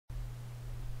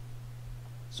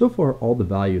So far, all the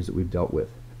values that we've dealt with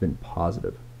have been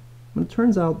positive. And it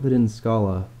turns out that in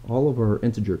Scala, all of our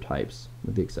integer types,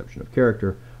 with the exception of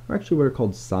character, are actually what are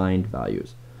called signed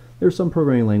values. There are some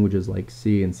programming languages like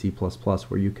C and C++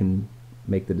 where you can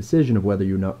make the decision of whether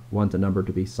you want a number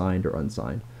to be signed or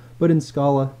unsigned. But in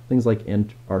Scala, things like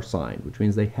int are signed, which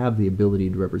means they have the ability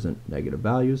to represent negative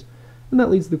values. And that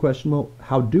leads to the question, well,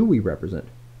 how do we represent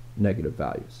negative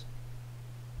values?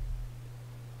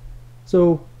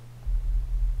 So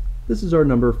this is our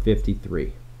number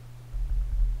 53.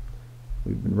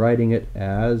 We've been writing it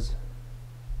as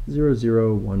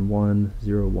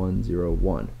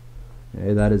 00110101.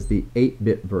 Okay, that is the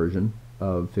 8-bit version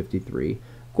of 53.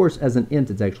 Of course, as an int,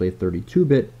 it's actually a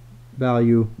 32-bit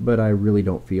value, but I really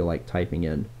don't feel like typing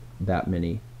in that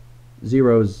many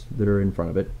zeros that are in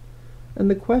front of it. And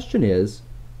the question is,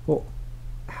 well,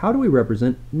 how do we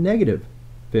represent negative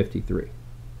 53?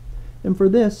 And for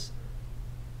this,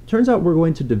 it turns out we're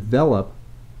going to develop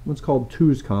what's called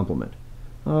 2's complement.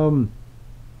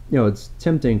 It's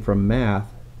tempting from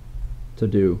math to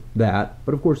do that,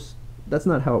 but of course that's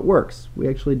not how it works. We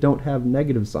actually don't have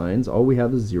negative signs. All we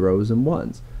have is zeros and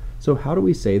ones. So how do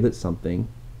we say that something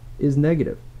is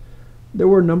negative? There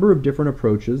were a number of different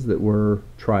approaches that were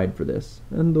tried for this,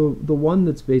 and the one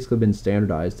that's basically been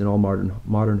standardized in all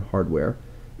modern hardware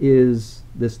is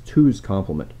this 2's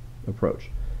complement approach.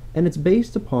 And it's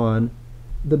based upon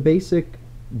the basic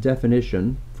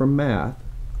definition from math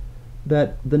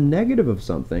that the negative of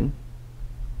something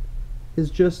is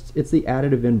it's the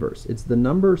additive inverse. It's the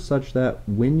number such that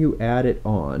when you add it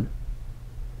on,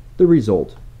 the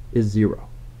result is 0.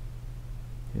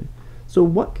 Okay. So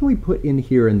what can we put in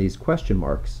here in these question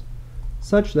marks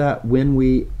such that when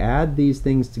we add these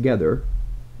things together,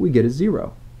 we get a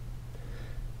 0?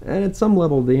 And at some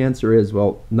level the answer is,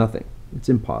 well, nothing. It's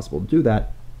impossible to do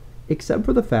that, except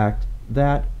for the fact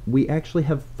that we actually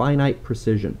have finite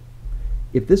precision.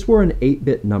 If this were an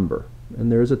 8-bit number,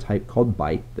 and there is a type called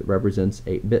byte that represents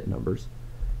 8-bit numbers,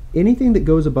 anything that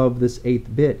goes above this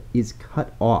 8th bit is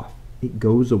cut off. It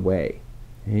goes away.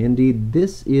 And indeed,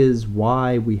 this is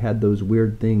why we had those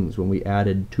weird things when we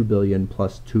added 2 billion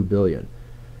plus 2 billion.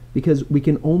 Because we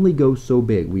can only go so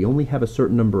big. We only have a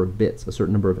certain number of bits, a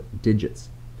certain number of digits.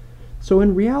 So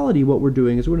in reality, what we're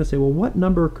doing is we're going to say, well, what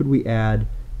number could we add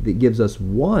that gives us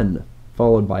 1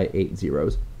 followed by 8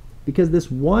 zeros? Because this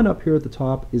 1 up here at the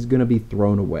top is going to be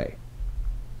thrown away.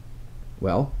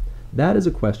 Well, that is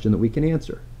a question that we can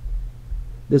answer.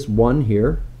 This 1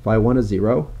 here, if I want a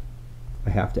 0, I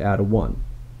have to add a 1,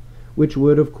 which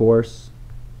would, of course,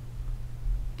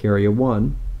 carry a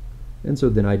 1, and so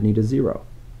then I'd need a 0.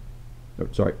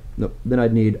 Then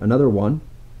I'd need another 1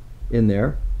 in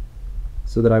there,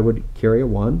 so that I would carry a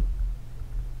 1.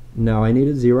 Now I need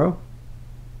a 0,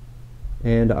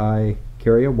 and I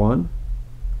carry a 1.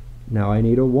 Now I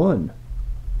need a 1,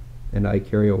 and I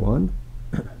carry a 1.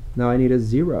 Now I need a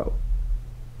 0,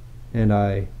 and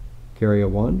I carry a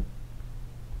 1.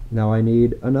 Now I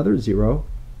need another 0,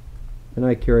 and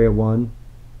I carry a 1.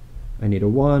 I need a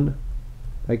 1.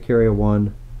 I carry a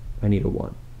 1. I need a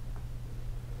 1.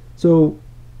 So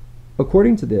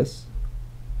according to this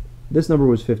number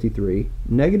was 53.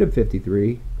 Negative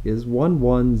 53 is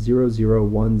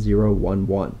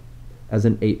 11001011 as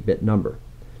an 8-bit number.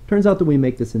 Turns out that we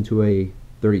make this into a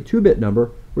 32-bit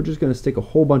number, we're just going to stick a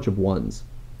whole bunch of 1s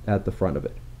at the front of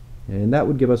it. And that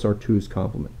would give us our 2's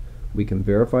complement. We can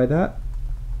verify that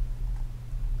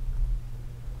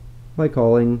by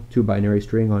calling toBinary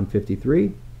string on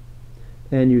 53.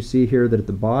 And you see here that at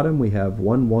the bottom we have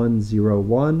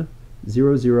 1101,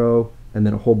 00, and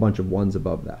then a whole bunch of 1s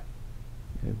above that,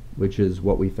 okay, which is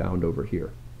what we found over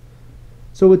here.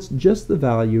 So it's just the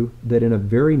value that in a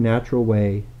very natural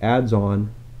way adds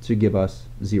on to give us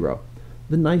 0.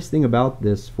 The nice thing about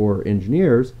this for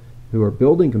engineers who are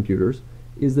building computers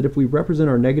is that if we represent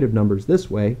our negative numbers this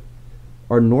way,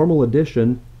 our normal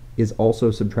addition is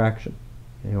also subtraction.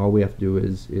 And all we have to do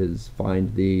is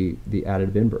find the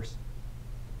additive inverse.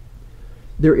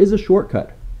 There is a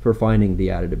shortcut for finding the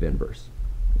additive inverse.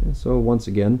 And so once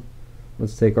again,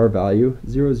 let's take our value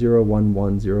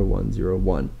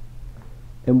 00110101.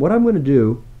 And what I'm going to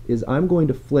do is I'm going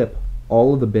to flip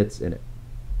all of the bits in it.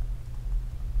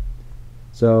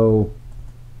 So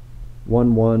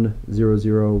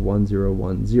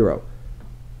 11001010.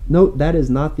 Note that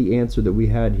is not the answer that we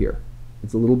had here.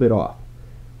 It's a little bit off.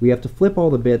 We have to flip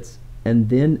all the bits and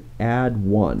then add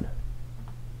 1.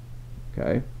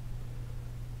 Okay.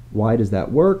 Why does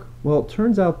that work? Well, it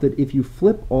turns out that if you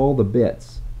flip all the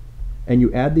bits and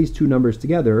you add these two numbers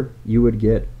together, you would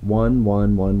get 1,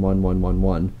 1, 1, 1, 1, 1,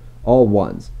 1, all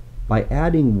 1s. By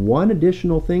adding one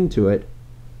additional thing to it,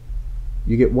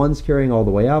 You get 1s carrying all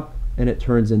the way up, and it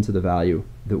turns into the value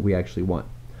that we actually want.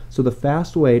 So the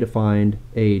fast way to find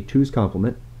a 2's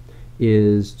complement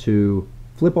is to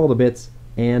flip all the bits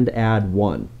and add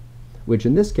 1, which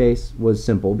in this case was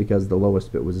simple because the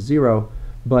lowest bit was 0,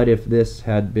 but if this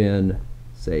had been,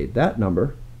 say, that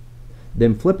number,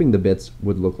 then flipping the bits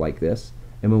would look like this,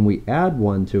 and when we add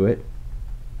 1 to it,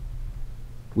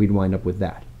 we'd wind up with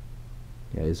that.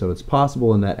 Okay, so it's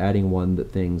possible in that adding 1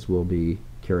 that things will be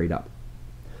carried up.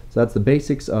 So that's the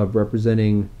basics of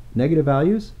representing negative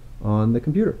values on the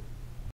computer.